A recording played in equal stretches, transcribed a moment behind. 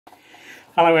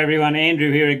Hello everyone, Andrew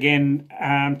here again.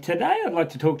 Today I'd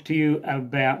like to talk to you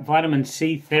about vitamin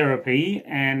C therapy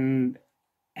and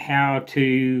how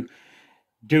to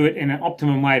do it in an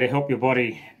optimum way to help your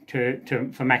body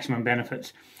for maximum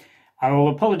benefits. I will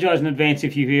apologise in advance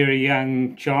if you hear a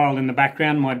young child in the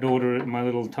background. My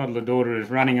little toddler daughter is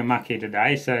running amok here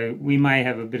today, so we may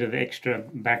have a bit of extra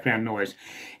background noise.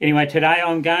 Anyway, today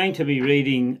I'm going to be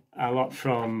reading a lot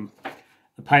from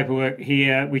the paperwork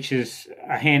here, which is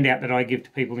a handout that I give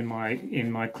to people in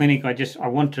my clinic. I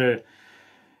want to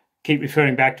keep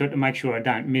referring back to it to make sure I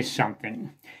don't miss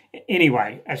something.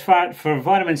 Anyway, as far for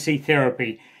vitamin C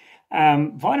therapy,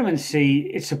 vitamin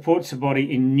C, it supports the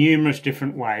body in numerous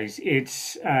different ways.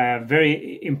 It's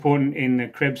very important in the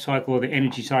Krebs cycle, or the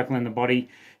energy cycle in the body.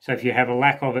 So if you have a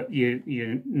lack of it,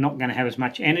 you're not going to have as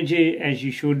much energy as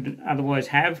you should otherwise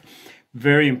have.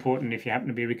 Very important if you happen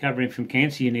to be recovering from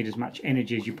cancer. You need as much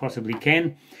energy as you possibly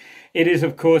can. It is,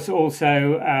 of course,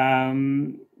 also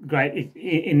great.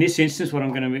 In this instance, what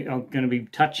I'm going to be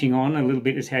touching on a little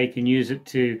bit is how you can use it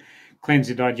to cleanse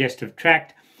the digestive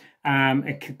tract.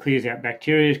 It clears out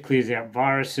bacteria, clears out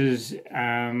viruses.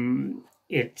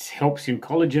 It helps in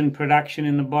collagen production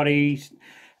in the body.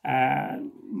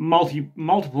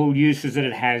 Multiple uses that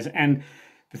it has. And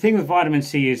the thing with vitamin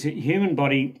C is that the human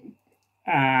body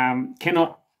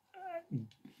cannot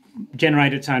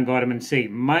generate its own vitamin C.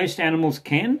 Most animals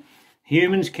can,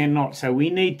 humans cannot. So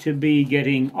we need to be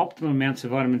getting optimum amounts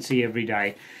of vitamin C every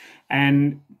day.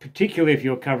 And particularly if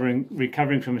you're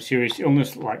recovering from a serious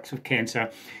illness like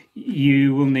cancer,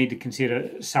 you will need to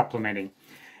consider supplementing.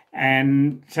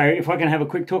 And so if I can have a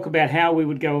quick talk about how we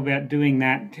would go about doing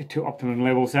that to optimum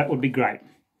levels, that would be great.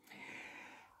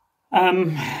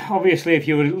 Obviously, if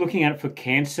you were looking at it for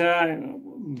cancer,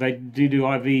 they do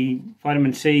IV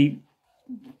vitamin C.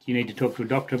 You need to talk to a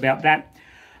doctor about that.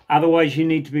 Otherwise, you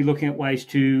need to be looking at ways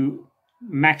to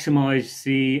maximize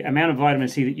the amount of vitamin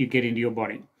C that you get into your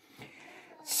body.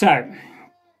 So,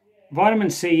 vitamin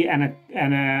C and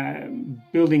a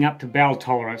building up to bowel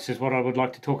tolerance is what I would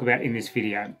like to talk about in this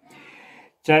video.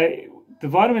 So, the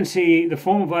vitamin C, the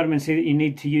form of vitamin C that you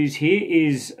need to use here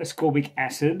is ascorbic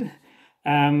acid.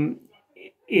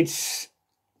 It's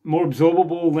more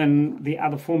absorbable than the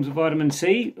other forms of vitamin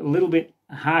C, a little bit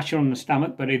harsher on the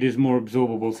stomach, but it is more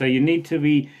absorbable. So you need to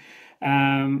be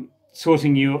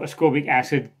sourcing your ascorbic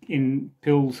acid in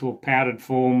pills or powdered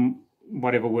form,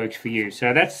 whatever works for you.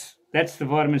 So that's the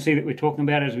vitamin C that we're talking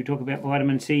about as we talk about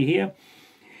vitamin C here.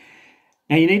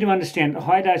 Now you need to understand that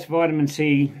high dose vitamin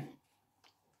C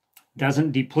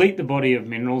doesn't deplete the body of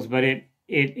minerals, but it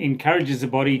encourages the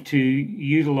body to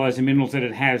utilize the minerals that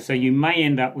it has. So you may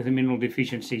end up with a mineral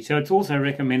deficiency. So it's also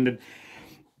recommended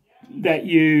that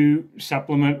you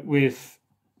supplement with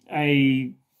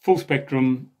a full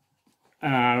spectrum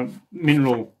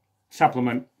mineral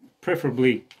supplement,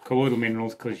 preferably colloidal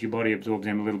minerals, because your body absorbs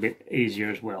them a little bit easier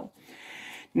as well.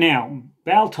 Now,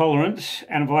 bowel tolerance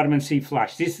and a vitamin C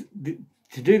flush.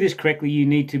 To do this correctly, you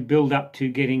need to build up to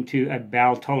getting to a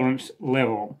bowel tolerance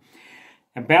level.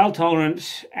 A bowel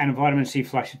tolerance and a vitamin C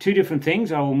flush are two different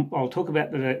things. I'll talk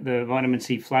about the vitamin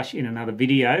C flush in another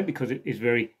video because it is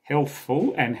very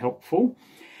healthful and helpful.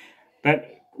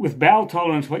 But with bowel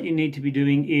tolerance, what you need to be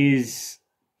doing is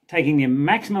taking the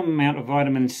maximum amount of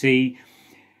vitamin C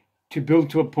to build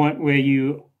to a point where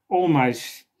you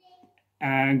almost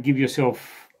give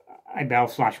yourself a bowel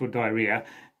flush or diarrhea,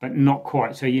 but not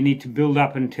quite. So you need to build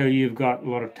up until you've got a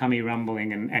lot of tummy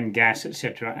rumbling and gas,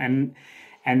 etc.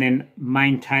 And then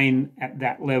maintain at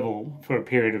that level for a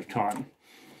period of time.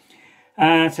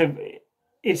 So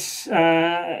it's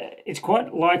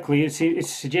quite likely, it's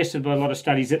suggested by a lot of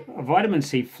studies, that a vitamin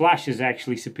C flush is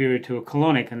actually superior to a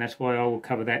colonic, and that's why I will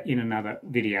cover that in another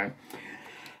video.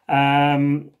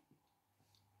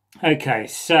 Okay,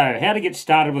 so how to get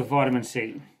started with vitamin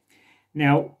C.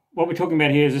 Now, what we're talking about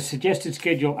here is a suggested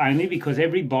schedule only, because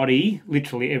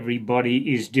literally every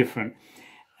body is different.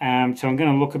 So I'm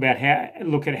going to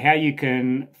look at how you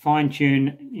can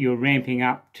fine-tune your ramping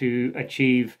up to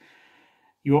achieve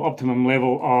your optimum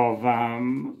level of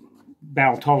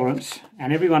bowel tolerance.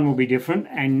 And everyone will be different,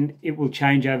 and it will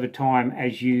change over time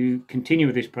as you continue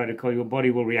with this protocol. Your body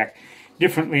will react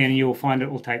differently, and you'll find it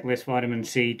will take less vitamin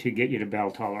C to get you to bowel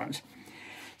tolerance.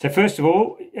 So first of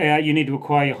all, you need to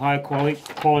acquire your high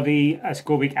quality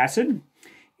ascorbic acid.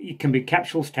 It can be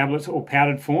capsules, tablets, or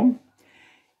powdered form.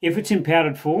 If it's in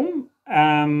powdered form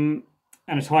and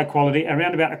it's high quality,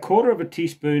 around about 1/4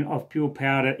 teaspoon of pure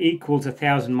powder equals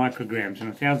 1,000 micrograms. And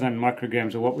 1,000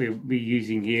 micrograms are what we'll be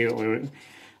using here, and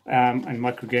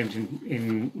micrograms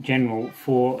in general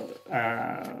for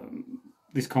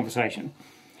this conversation.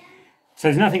 So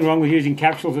there's nothing wrong with using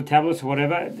capsules or tablets or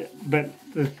whatever, but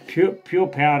the pure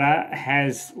powder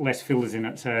has less fillers in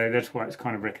it, so that's why it's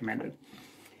kind of recommended.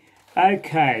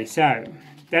 Okay, so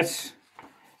that's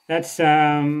the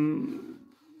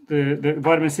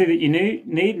vitamin C that you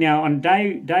need. Now on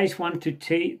days 1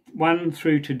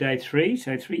 through to day 3,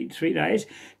 so three days,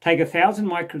 take 1,000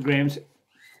 micrograms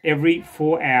every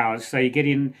 4 hours. So you get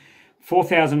in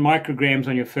 4,000 micrograms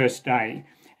on your first day,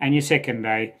 and your second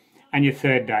day, and your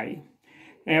third day.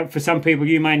 Now, for some people,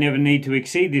 you may never need to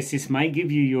exceed this. This may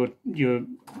give you your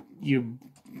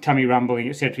tummy rumbling,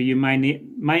 etc. You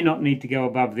may not need to go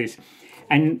above this,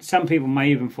 and some people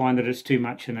may even find that it's too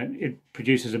much and it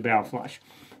produces a bowel flush.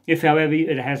 If, however,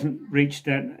 it hasn't reached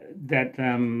that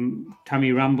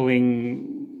tummy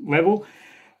rumbling level,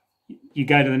 you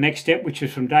go to the next step, which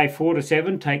is from day 4 to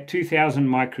 7, take 2,000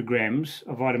 micrograms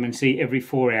of vitamin C every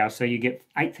 4 hours. So you get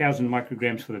 8,000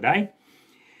 micrograms for the day.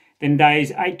 Then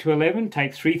days 8 to 11,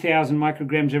 take 3,000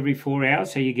 micrograms every 4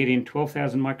 hours. So you get in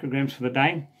 12,000 micrograms for the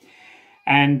day.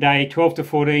 And day 12 to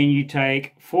 14, you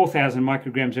take 4,000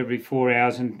 micrograms every 4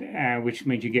 hours, and which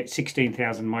means you get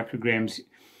 16,000 micrograms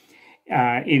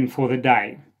in for the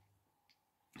day.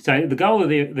 So the goal of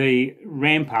the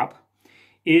ramp up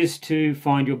is to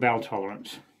find your bowel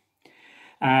tolerance.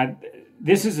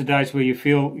 This is the dose where you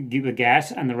feel the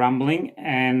gas and the rumbling,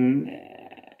 and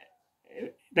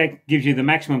that gives you the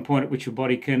maximum point at which your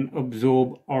body can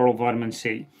absorb oral vitamin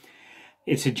C.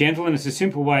 It's a gentle and it's a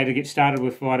simple way to get started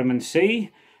with vitamin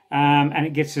C, and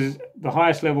it gets the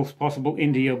highest levels possible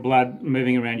into your blood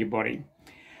moving around your body.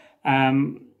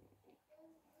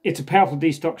 It's a powerful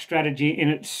destock strategy in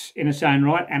its own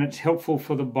right, and it's helpful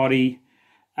for the body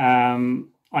on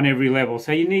every level.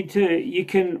 So you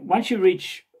can once you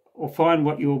reach or find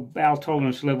what your bowel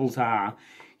tolerance levels are,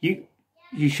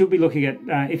 you should be looking at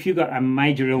if you've got a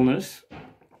major illness,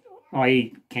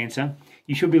 i.e. cancer,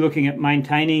 you should be looking at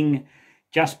maintaining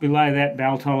just below that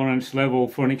bowel tolerance level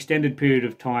for an extended period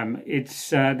of time.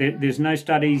 There's no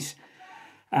studies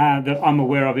that I'm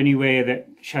aware of anywhere that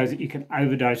shows that you can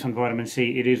overdose on vitamin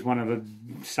C. It is one of the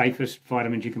safest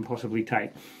vitamins you can possibly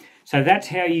take. So that's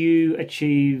how you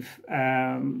achieve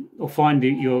or find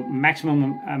your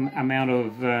maximum amount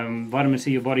of vitamin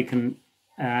C your body can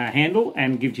handle,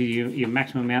 and gives you your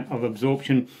maximum amount of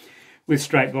absorption with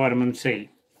straight vitamin C.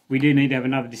 We do need to have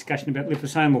another discussion about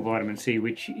liposomal vitamin C,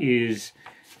 which is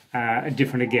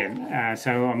different again.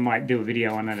 So I might do a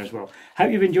video on that as well.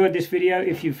 Hope you've enjoyed this video.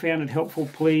 If you found it helpful,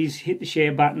 please hit the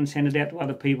share button, send it out to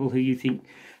other people who you think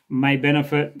may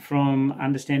benefit from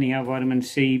understanding how vitamin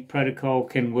C protocol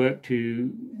can work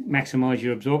to maximize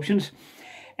your absorptions.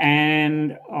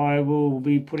 And I will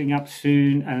be putting up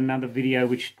soon another video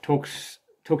which talks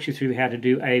you through how to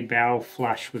do a bowel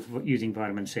flush with using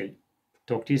vitamin C.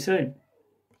 Talk to you soon.